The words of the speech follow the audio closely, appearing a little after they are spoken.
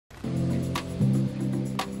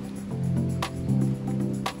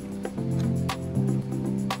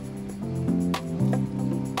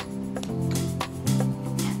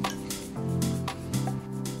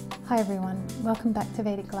Hi everyone, welcome back to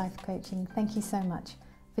Vedic Life Coaching. Thank you so much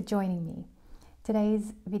for joining me.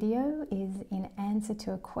 Today's video is in answer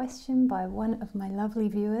to a question by one of my lovely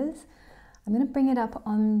viewers. I'm going to bring it up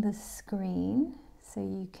on the screen so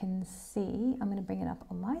you can see. I'm going to bring it up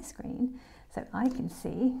on my screen so I can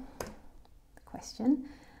see the question.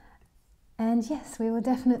 And yes, we will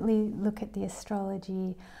definitely look at the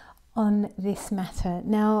astrology on this matter.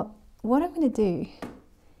 Now, what I'm going to do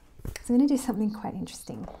is I'm going to do something quite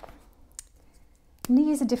interesting. I'm going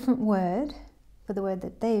to use a different word for the word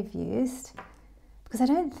that they've used because I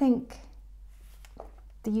don't think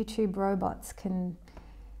the YouTube robots can,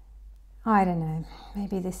 I don't know,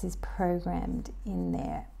 maybe this is programmed in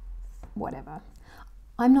there, whatever.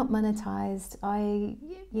 I'm not monetized.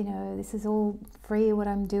 This is all free what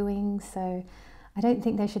I'm doing, so I don't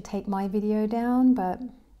think they should take my video down, but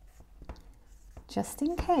just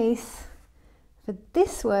in case, for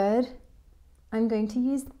this word, I'm going to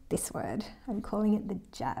use this word. I'm calling it the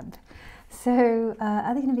jab. So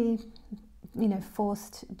are there going to be,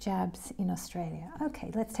 forced jabs in Australia?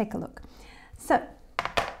 Okay, let's take a look. So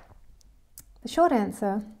the short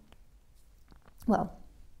answer, well,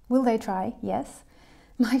 will they try? Yes.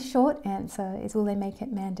 My short answer is, will they make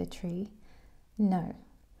it mandatory? No.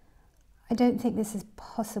 I don't think this is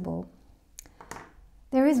possible.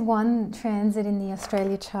 There is one transit in the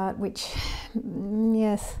Australia chart which,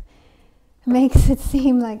 yes, makes it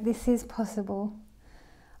seem like this is possible.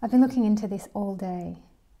 I've been looking into this all day,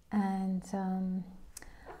 and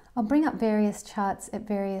I'll bring up various charts at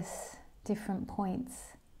various different points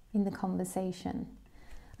in the conversation.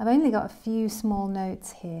 I've only got a few small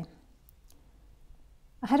notes here.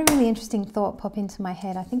 I had a really interesting thought pop into my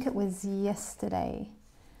head. I think it was yesterday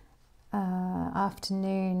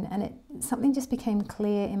afternoon, and something just became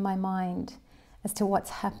clear in my mind as to what's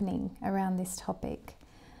happening around this topic.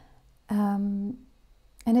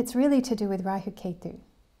 And it's really to do with Rahu Ketu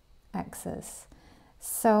axis.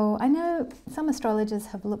 So I know some astrologers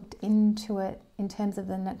have looked into it in terms of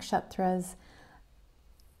the nakshatras,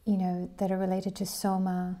 that are related to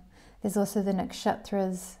Soma. There's also the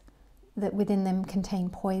nakshatras that within them contain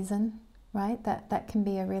poison, right? That can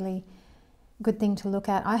be a really good thing to look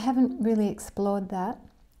at. I haven't really explored that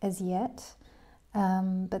as yet,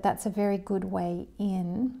 but that's a very good way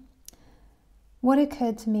in. What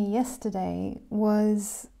occurred to me yesterday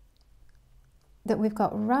was that we've got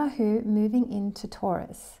Rahu moving into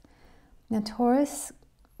Taurus. Now, Taurus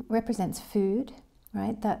represents food,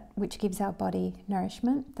 right? That which gives our body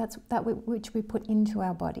nourishment. That's that which we put into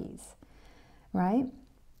our bodies, right?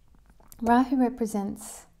 Rahu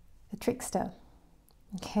represents a trickster.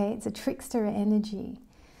 Okay, it's a trickster energy.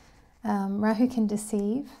 Rahu can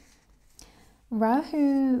deceive.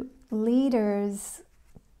 Rahu leaders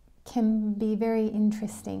can be very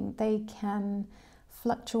interesting. They can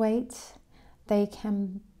fluctuate. They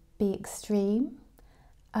can be extreme.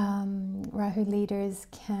 Rahu leaders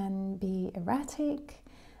can be erratic.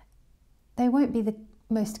 They won't be the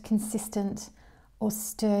most consistent or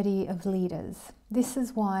sturdy of leaders. This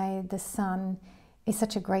is why the sun is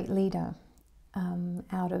such a great leader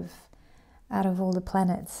out of all the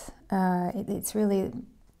planets. It's really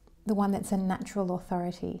the one that's a natural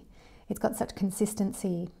authority. It's got such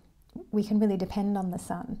consistency. We can really depend on the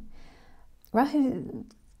sun. Rahu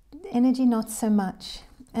energy, not so much.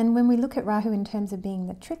 And when we look at Rahu in terms of being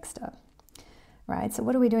the trickster, right? So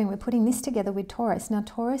what are we doing? We're putting this together with Taurus. Now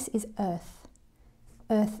Taurus is earth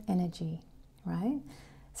energy, right?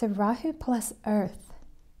 So Rahu plus earth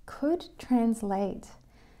could translate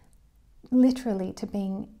literally to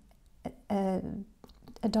being a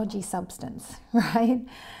dodgy substance, right?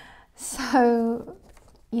 So,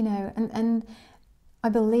 and I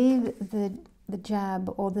believe the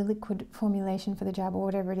jab or the liquid formulation for the jab or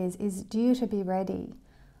whatever it is due to be ready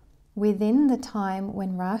within the time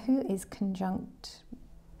when Rahu is not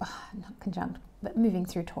conjunct, but moving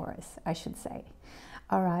through Taurus, I should say.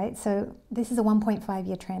 All right, so this is a 1.5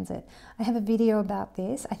 year transit. I have a video about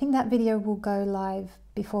this. I think that video will go live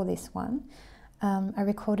before this one. I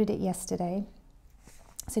recorded it yesterday,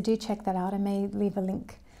 so do check that out. I may leave a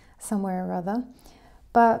link somewhere or other.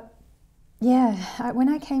 But yeah, when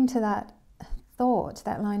I came to that thought,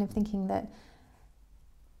 that line of thinking, that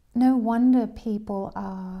no wonder people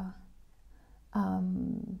are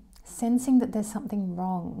sensing that there's something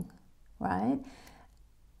wrong, right?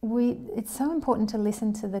 It's so important to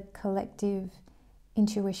listen to the collective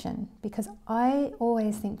intuition, because I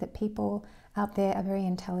always think that people out there are very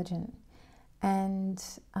intelligent, and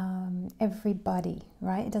everybody,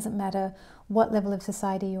 right? It doesn't matter what level of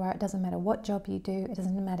society you are, it doesn't matter what job you do, it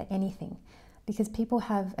doesn't matter anything. because people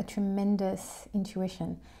have a tremendous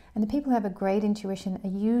intuition. And the people who have a great intuition are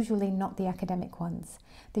usually not the academic ones.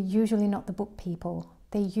 They're usually not the book people.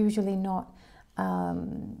 They're usually not,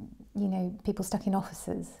 you know, people stuck in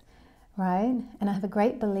offices, right? And I have a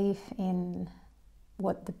great belief in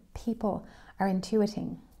what the people are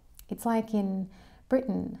intuiting. It's like in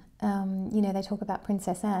Britain, you know, they talk about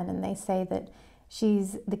Princess Anne and they say that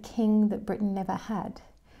she's the king that Britain never had,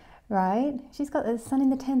 right? She's got the sun in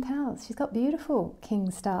the 10th house. She's got beautiful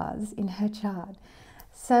king stars in her chart.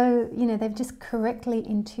 So, you know, they've just correctly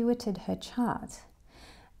intuited her chart.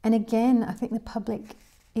 And again, I think the public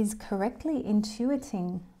is correctly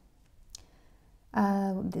intuiting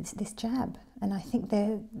this jab. And I think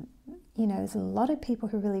there, you know, there's a lot of people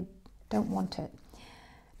who really don't want it.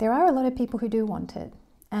 There are a lot of people who do want it.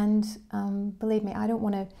 And believe me, I don't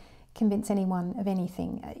want to convince anyone of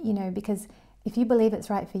anything, you know, because if you believe it's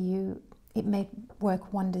right for you, it may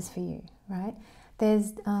work wonders for you, right?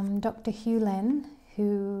 There's Dr. Hugh Len,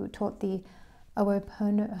 who taught the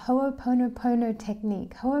Ho'oponopono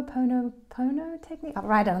technique. Ho'oponopono technique? I'll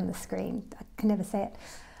write it on the screen. I can never say it.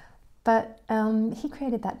 But he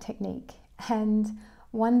created that technique. And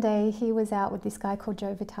one day he was out with this guy called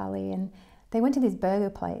Joe Vitale, and they went to this burger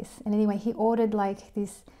place. And anyway, he ordered like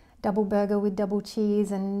this double burger with double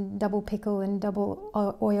cheese and double pickle and double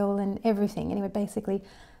oil and everything. Anyway, basically,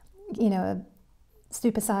 you know, a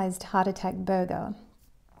supersized heart attack burger.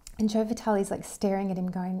 And Joe Vitale's like staring at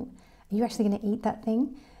him going, are you actually going to eat that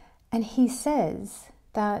thing? And he says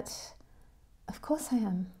that, of course I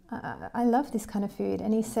am. I love this kind of food.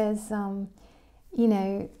 And he says, you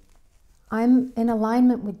know, I'm in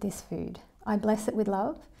alignment with this food. I bless it with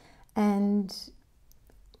love, and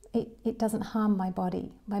it doesn't harm my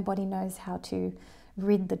body. My body knows how to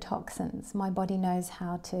rid the toxins. My body knows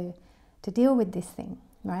how to deal with this thing,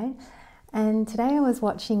 right? And today I was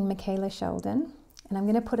watching Michaela Sheldon, and I'm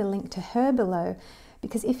going to put a link to her below,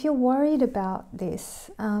 because if you're worried about this,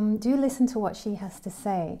 do listen to what she has to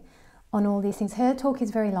say on all these things. Her talk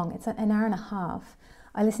is very long. It's an hour and a half.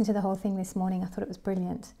 I listened to the whole thing this morning. I thought it was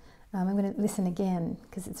brilliant. I'm going to listen again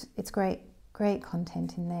because it's great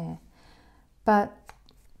content in there. But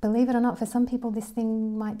believe it or not, for some people this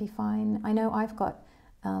thing might be fine. I know I've got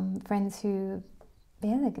friends who,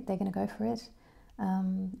 yeah, they're going to go for it.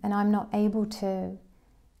 And I'm not able to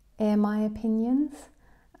air my opinions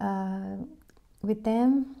with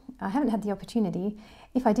them. I haven't had the opportunity.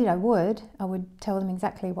 If I did, I would tell them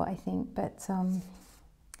exactly what I think. But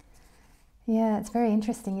yeah, it's very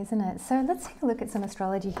interesting, isn't it? So let's take a look at some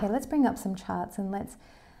astrology here. Let's bring up some charts and let's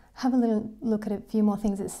have a little look at a few more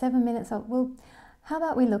things. It's 7 minutes. Well, how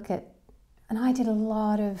about we look at, and I did a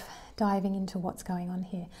lot of diving into what's going on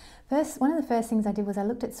here. First, one of the first things I did was I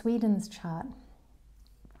looked at Sweden's chart,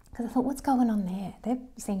 because I thought, what's going on there? They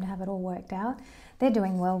seem to have it all worked out. They're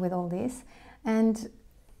doing well with all this. And,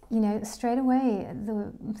 you know, straight away,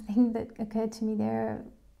 the thing that occurred to me, they're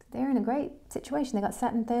in a great situation. They got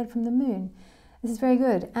Saturn third from the moon. This is very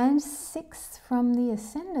good. And sixth from the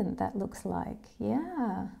ascendant, that looks like.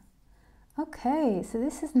 Yeah. Okay, so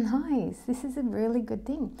this is nice. This is a really good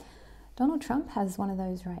thing. Donald Trump has one of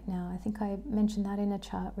those right now. I think I mentioned that in a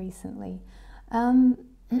chart recently.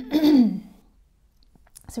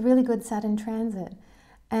 It's a really good Saturn transit,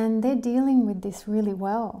 and they're dealing with this really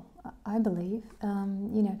well, I believe.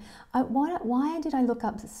 You know, why did I look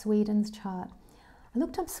up Sweden's chart? I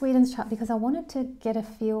looked up Sweden's chart because I wanted to get a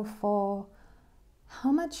feel for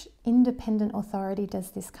how much independent authority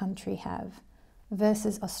does this country have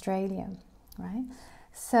versus Australia, right?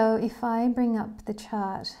 So if I bring up the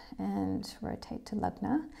chart and rotate to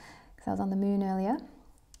Lagna, because I was on the moon earlier,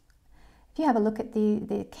 if you have a look at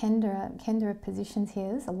the Kendra positions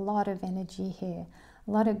here, there's a lot of energy here,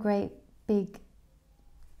 a lot of great big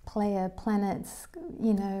player planets,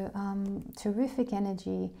 you know, terrific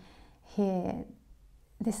energy here.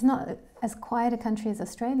 This is not as quiet a country as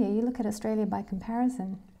Australia. You look at Australia by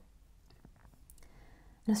comparison.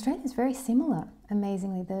 And Australia is very similar,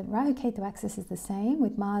 amazingly. The Rahu-Ketu axis is the same,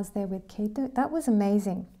 with Mars there with Ketu. That was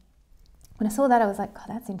amazing. When I saw that, I was like, oh,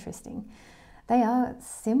 that's interesting. They are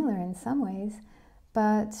similar in some ways,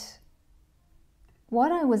 but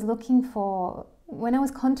what I was looking for, when I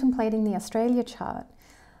was contemplating the Australia chart,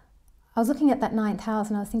 I was looking at that 9th house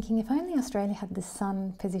and I was thinking, if only Australia had the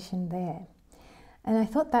sun positioned there. And I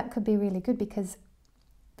thought that could be really good, because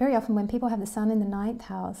very often when people have the sun in the 9th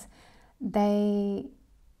house, they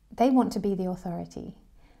want to be the authority,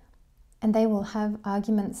 and they will have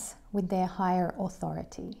arguments with their higher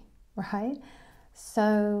authority, right?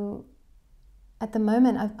 So at the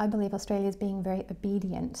moment, I believe Australia is being very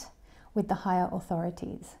obedient with the higher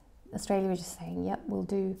authorities. Australia is just saying, yep, we'll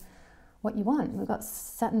do what you want. We've got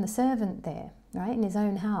Saturn the servant there, right, in his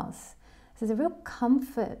own house. So there's a real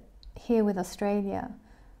comfort here with Australia,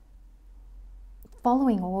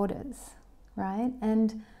 following orders, right?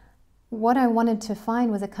 And what I wanted to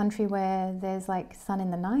find was a country where there's like Sun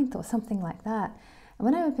in the 9th or something like that. And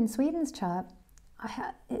when I opened Sweden's chart,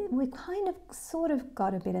 we kind of sort of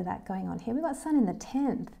got a bit of that going on here. We've got Sun in the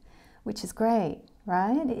 10th, which is great,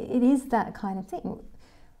 right? It is that kind of thing.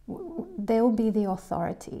 They'll be the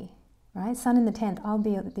authority, right? Sun in the 10th, I'll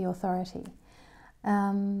be the authority.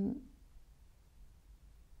 And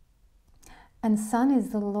Sun is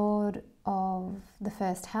the lord of the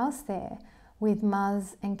first house there, with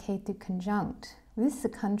Mars and Ketu conjunct. This is a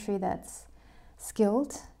country that's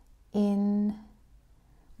skilled in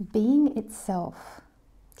being itself.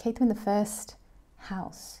 Ketu in the first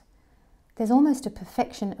house. There's almost a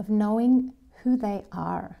perfection of knowing who they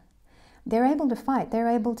are. They're able to fight. They're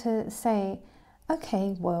able to say,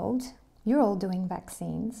 okay, world, you're all doing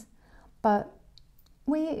vaccines, but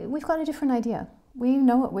we've got a different idea. We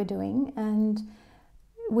know what we're doing, and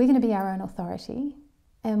we're going to be our own authority,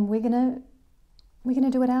 and we're going to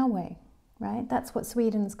do it our way, right? That's what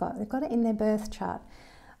Sweden's got. They've got it in their birth chart.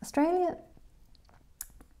 Australia,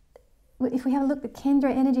 if we have a look at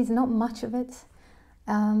Kendra energies, not much of it.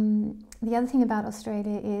 The other thing about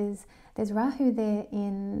Australia is there's Rahu there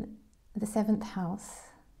in the 7th house.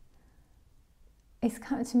 It's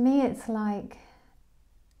kind of, to me, it's like,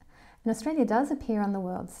 and Australia does appear on the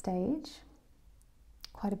world stage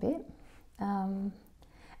quite a bit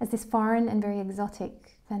as this foreign and very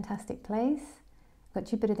exotic, fantastic place. Got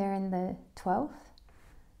Jupiter there in the 12th.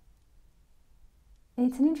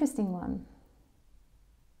 It's an interesting one.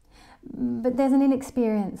 But there's an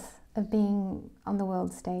inexperience of being on the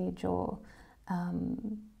world stage, or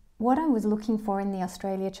what I was looking for in the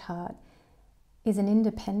Australia chart is an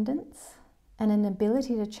independence and an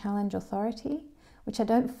ability to challenge authority, which I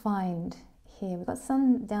don't find here. We've got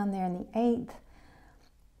Sun down there in the 8th.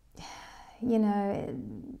 You know,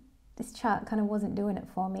 this chart kind of wasn't doing it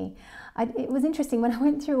for me. It was interesting when I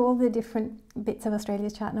went through all the different bits of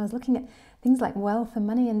Australia's chart and I was looking at things like wealth and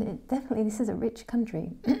money, and definitely this is a rich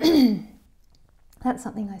country. That's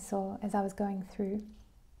something I saw as I was going through.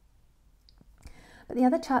 But the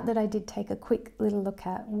other chart that I did take a quick little look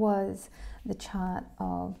at was the chart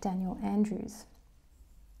of Daniel Andrews.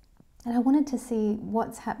 And I wanted to see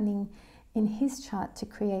what's happening in his chart to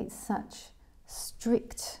create such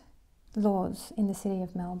strict laws in the city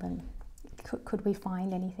of Melbourne. Could we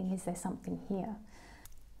find anything? Is there something here?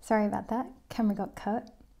 Sorry about that, camera got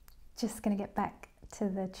cut. Just going to get back to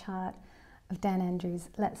the chart of Dan Andrews.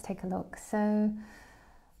 Let's take a look. So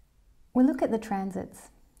we'll look at the transits,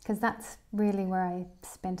 because that's really where I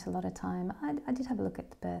spent a lot of time. I did have a look at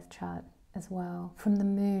the birth chart as well. From the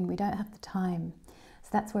moon, we don't have the time, so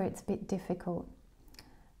that's where it's a bit difficult.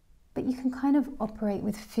 But you can kind of operate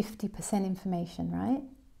with 50% information, right?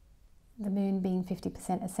 The moon being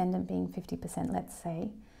 50%, ascendant being 50%, let's say.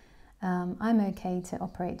 I'm okay to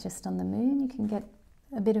operate just on the moon. You can get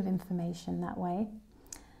a bit of information that way.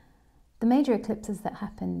 The major eclipses that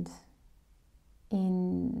happened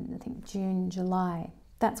in, I think, June, July,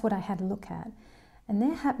 that's what I had a look at. And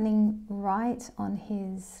they're happening right on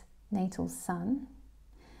his natal sun.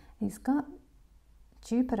 He's got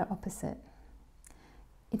Jupiter opposite.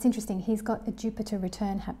 It's interesting, he's got a Jupiter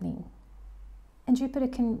return happening. And Jupiter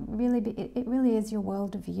can really be, it really is your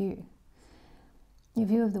world view, your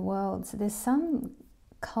view of the world. So there's some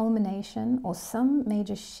culmination or some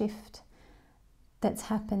major shift that's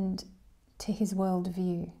happened to his world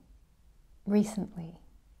view recently,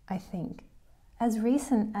 I think. As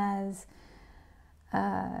recent as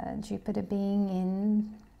Jupiter being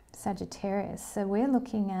in Sagittarius. So we're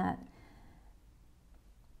looking at,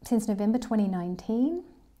 since November 2019,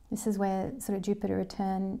 this is where sort of Jupiter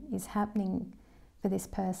return is happening for this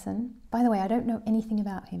person. By the way, I don't know anything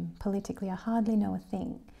about him politically. I hardly know a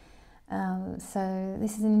thing. So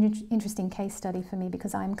this is an interesting case study for me,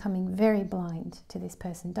 because I'm coming very blind to this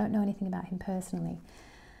person. Don't know anything about him personally.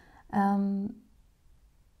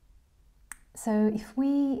 So if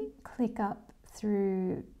we click up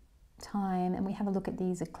through time and we have a look at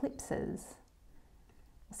these eclipses,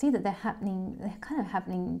 we'll see that they're kind of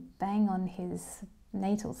happening bang on his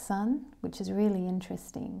natal sun, which is really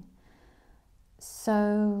interesting.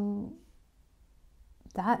 So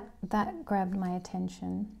that grabbed my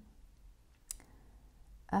attention.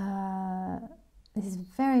 This is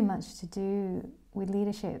very much to do with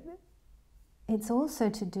leadership. It's also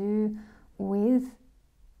to do with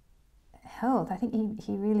health. I think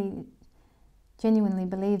he really genuinely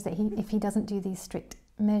believes that if he doesn't do these strict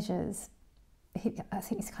measures, I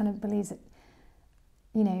think he kind of believes that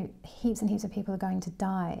you know, heaps and heaps of people are going to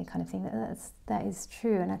die, kind of thing. That is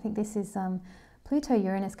true. And I think this is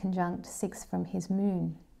Pluto-Uranus conjunct 6 from his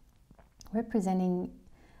moon, representing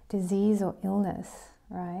disease or illness,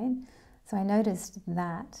 right? So I noticed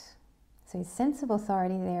that. So his sense of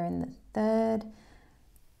authority there in the third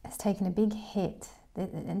has taken a big hit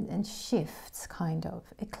and shifts, kind of.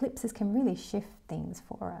 Eclipses can really shift things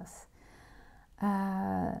for us.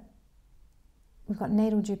 We've got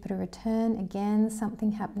natal Jupiter return, again,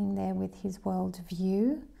 something happening there with his world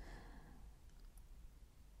view.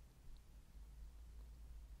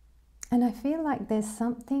 And I feel like there's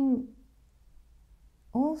something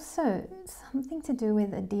also, something to do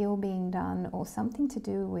with a deal being done or something to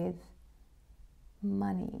do with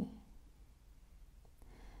money.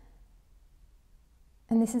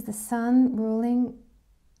 And this is the sun ruling,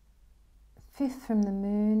 5th from the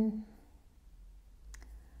moon,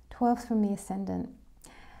 12th from the ascendant.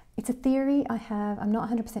 It's a theory I have. I'm not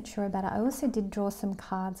 100% sure about it. I also did draw some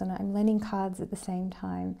cards on it. I'm learning cards at the same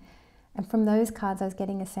time. And from those cards, I was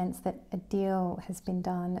getting a sense that a deal has been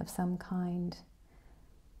done of some kind.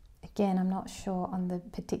 Again, I'm not sure on the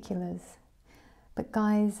particulars. But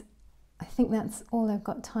guys, I think that's all I've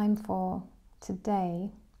got time for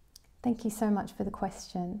today. Thank you so much for the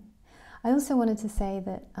question. I also wanted to say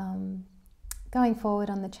that going forward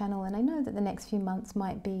on the channel, and I know that the next few months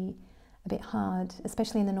might be a bit hard,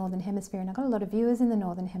 especially in the Northern Hemisphere, and I've got a lot of viewers in the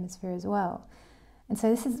Northern Hemisphere as well. And so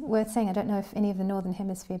this is worth saying. I don't know if any of the Northern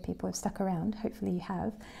Hemisphere people have stuck around. Hopefully you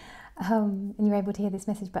have, and you're able to hear this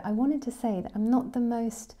message. But I wanted to say that I'm not the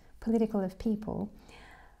most political of people,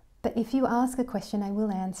 but if you ask a question, I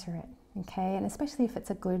will answer it, okay? And especially if it's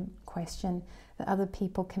a good question that other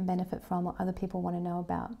people can benefit from or other people want to know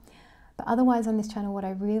about. But otherwise on this channel, what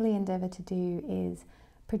I really endeavour to do is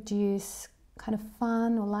produce kind of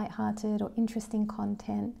fun or lighthearted or interesting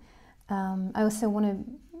content. I also want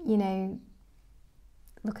to, you know,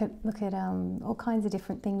 look at all kinds of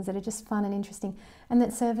different things that are just fun and interesting and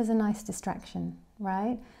that serve as a nice distraction,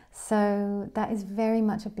 right? So that is very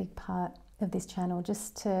much a big part of this channel,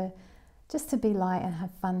 just to be light and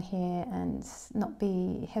have fun here and not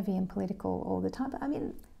be heavy and political all the time. But I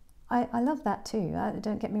mean, I love that too.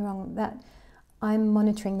 Don't get me wrong, that I'm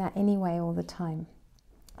monitoring that anyway all the time,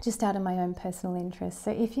 just out of my own personal interest.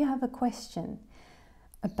 So if you have a question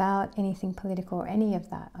about anything political or any of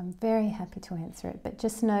that, I'm very happy to answer it. But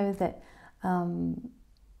just know that,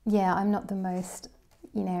 yeah, I'm not the most,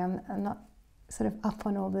 you know, I'm not sort of up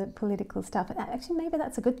on all the political stuff. And actually, maybe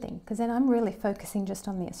that's a good thing, because then I'm really focusing just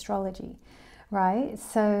on the astrology, right?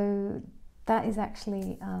 So that is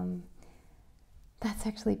actually, that's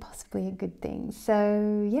actually possibly a good thing.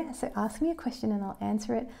 So yeah, so ask me a question and I'll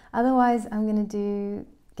answer it. Otherwise, I'm going to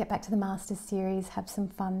get back to the Masters series, have some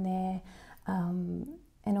fun there,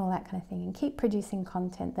 and all that kind of thing, and keep producing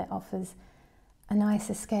content that offers a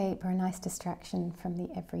nice escape or a nice distraction from the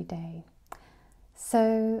everyday.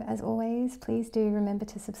 So as always, please do remember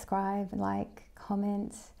to subscribe, like,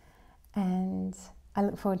 comment, and I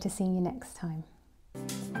look forward to seeing you next time.